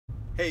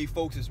Hey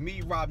folks, it's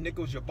me, Rob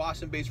Nichols, your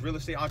Boston-based real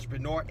estate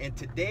entrepreneur, and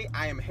today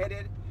I am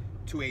headed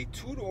to a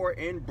Tudor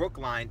in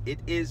Brookline. It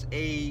is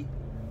a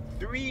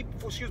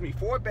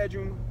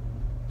 4-bedroom,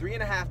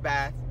 3.5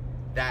 bath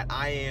that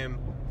I am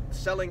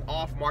selling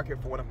off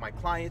market for one of my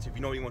clients. If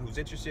you know anyone who's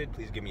interested,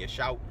 please give me a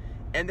shout.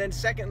 And then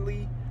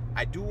secondly,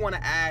 I do want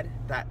to add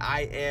that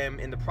I am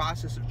in the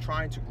process of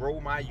trying to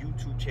grow my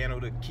YouTube channel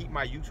to keep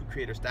my YouTube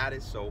creator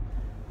status. So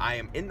I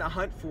am in the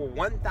hunt for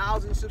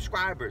 1,000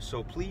 subscribers.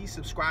 So please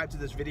subscribe to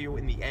this video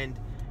in the end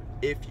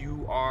if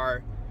you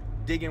are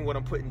digging what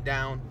I'm putting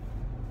down.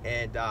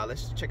 And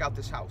let's check out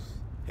this house.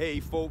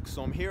 Hey folks,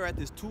 so I'm here at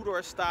this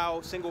Tudor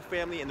style single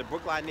family in the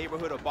Brookline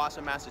neighborhood of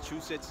Boston,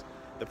 Massachusetts.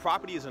 The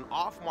property is an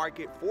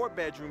off-market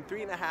 4-bedroom,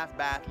 3.5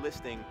 bath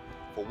listing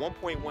for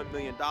 $1.1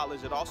 million.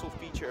 It also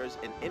features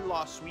an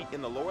in-law suite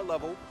in the lower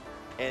level,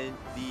 and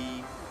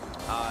the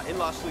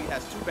in-law suite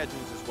has 2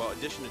 bedrooms as well,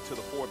 addition to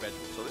the 4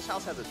 bedrooms. So this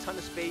house has a ton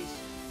of space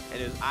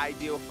and is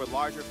ideal for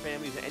larger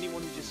families and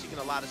anyone who's just seeking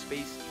a lot of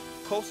space,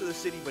 close to the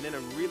city but in a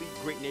really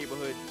great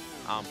neighborhood,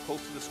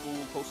 close to the school,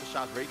 close to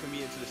shops, very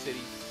convenient to the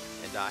city,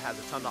 and has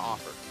a ton to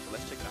offer. So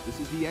let's check it out. This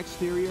is the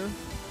exterior.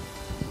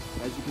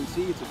 As you can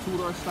see, it's a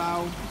Tudor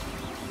style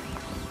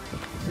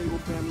single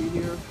family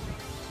here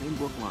in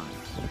Brookline.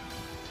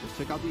 Let's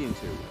check out the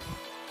interior.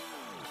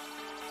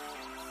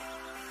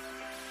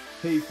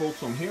 Hey folks,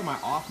 so I'm here in my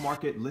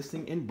off-market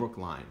listing in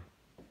Brookline.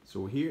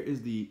 So here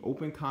is the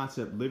open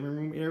concept living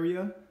room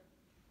area.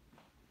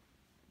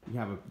 You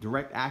have a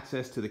direct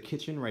access to the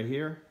kitchen right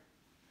here.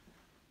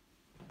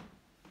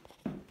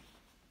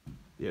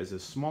 There's a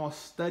small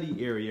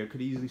study area,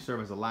 could easily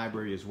serve as a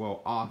library as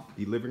well, off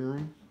the living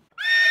room.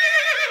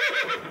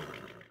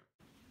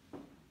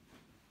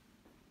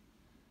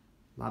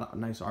 A lot of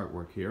nice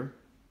artwork here.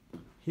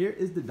 Here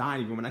is the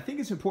dining room, and I think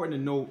it's important to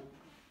note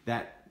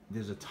that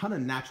there's a ton of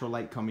natural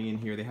light coming in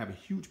here. They have a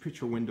huge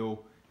picture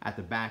window at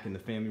the back in the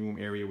family room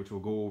area, which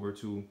we'll go over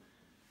to.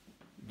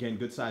 Again,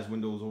 good sized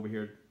windows over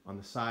here on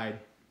the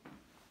side.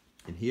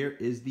 And here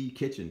is the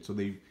kitchen. So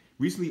they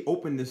recently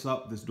opened this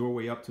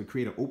doorway up to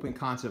create an open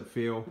concept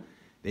feel.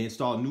 They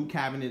installed new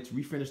cabinets,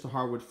 refinished the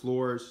hardwood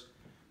floors,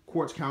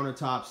 quartz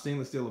countertops,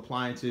 stainless steel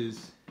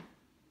appliances.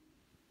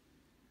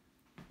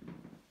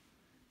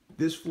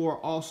 This floor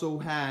also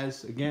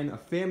has, again, a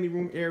family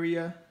room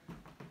area.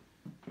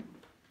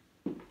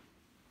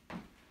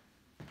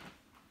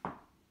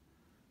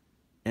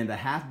 And a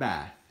half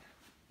bath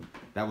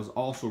that was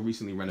also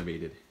recently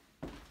renovated.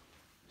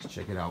 Let's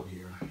check it out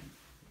here.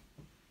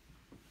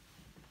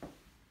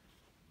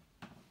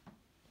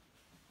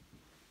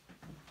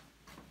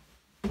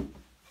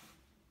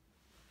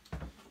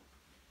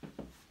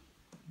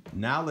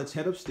 Now let's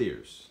head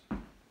upstairs.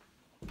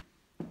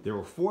 There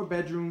were 4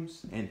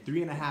 bedrooms and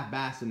 3.5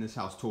 baths in this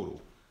house total.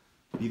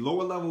 The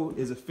lower level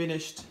is a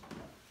finished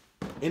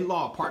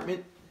in-law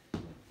apartment.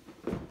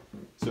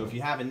 So if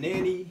you have a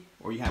nanny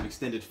or you have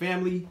extended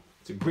family,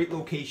 it's a great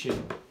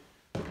location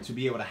to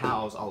be able to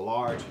house a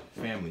large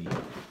family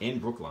in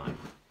Brookline.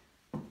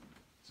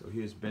 So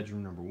here's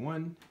bedroom number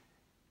 1.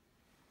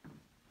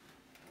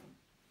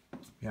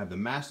 We have the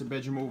master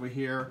bedroom over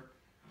here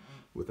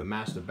with a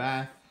master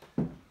bath.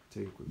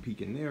 Take a quick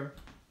peek in there.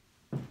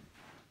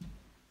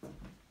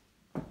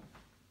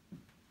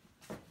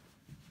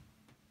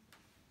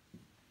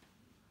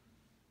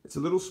 It's a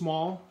little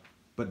small,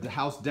 but the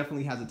house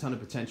definitely has a ton of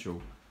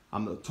potential.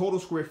 The total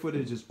square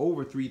footage is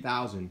over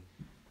 3,000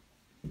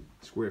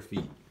 square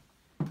feet.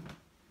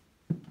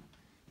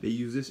 They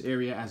use this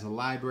area as a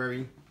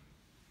library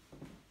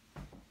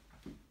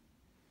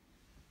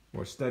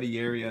or study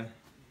area.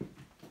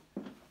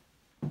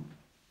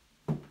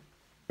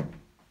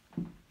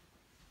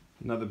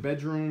 Another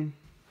bedroom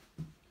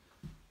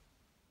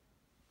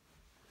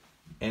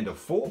and a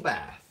full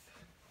bath.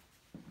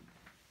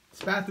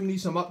 This bathroom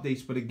needs some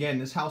updates, but again,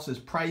 this house is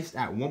priced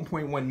at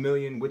 $1.1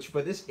 million, which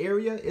for this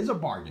area is a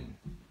bargain.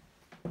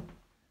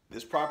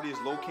 This property is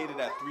located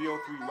at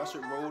 303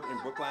 Russert Road in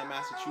Brookline,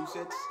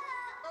 Massachusetts.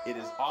 It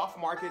is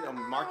off-market.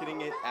 I'm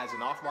marketing it as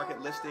an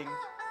off-market listing.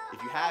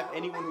 If you have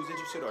anyone who's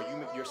interested, or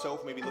you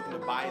yourself may be looking to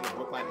buy in the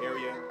Brookline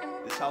area,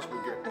 this house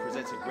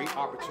presents a great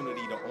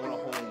opportunity to own a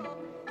home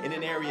in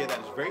an area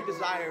that is very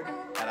desired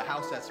at a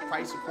house that's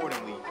priced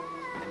accordingly.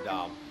 And if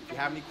you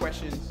have any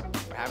questions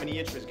or have any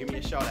interest, give me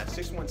a shout at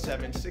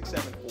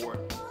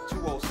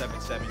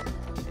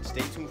 617-674-2077. And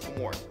stay tuned for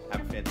more.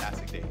 Have a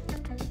fantastic day.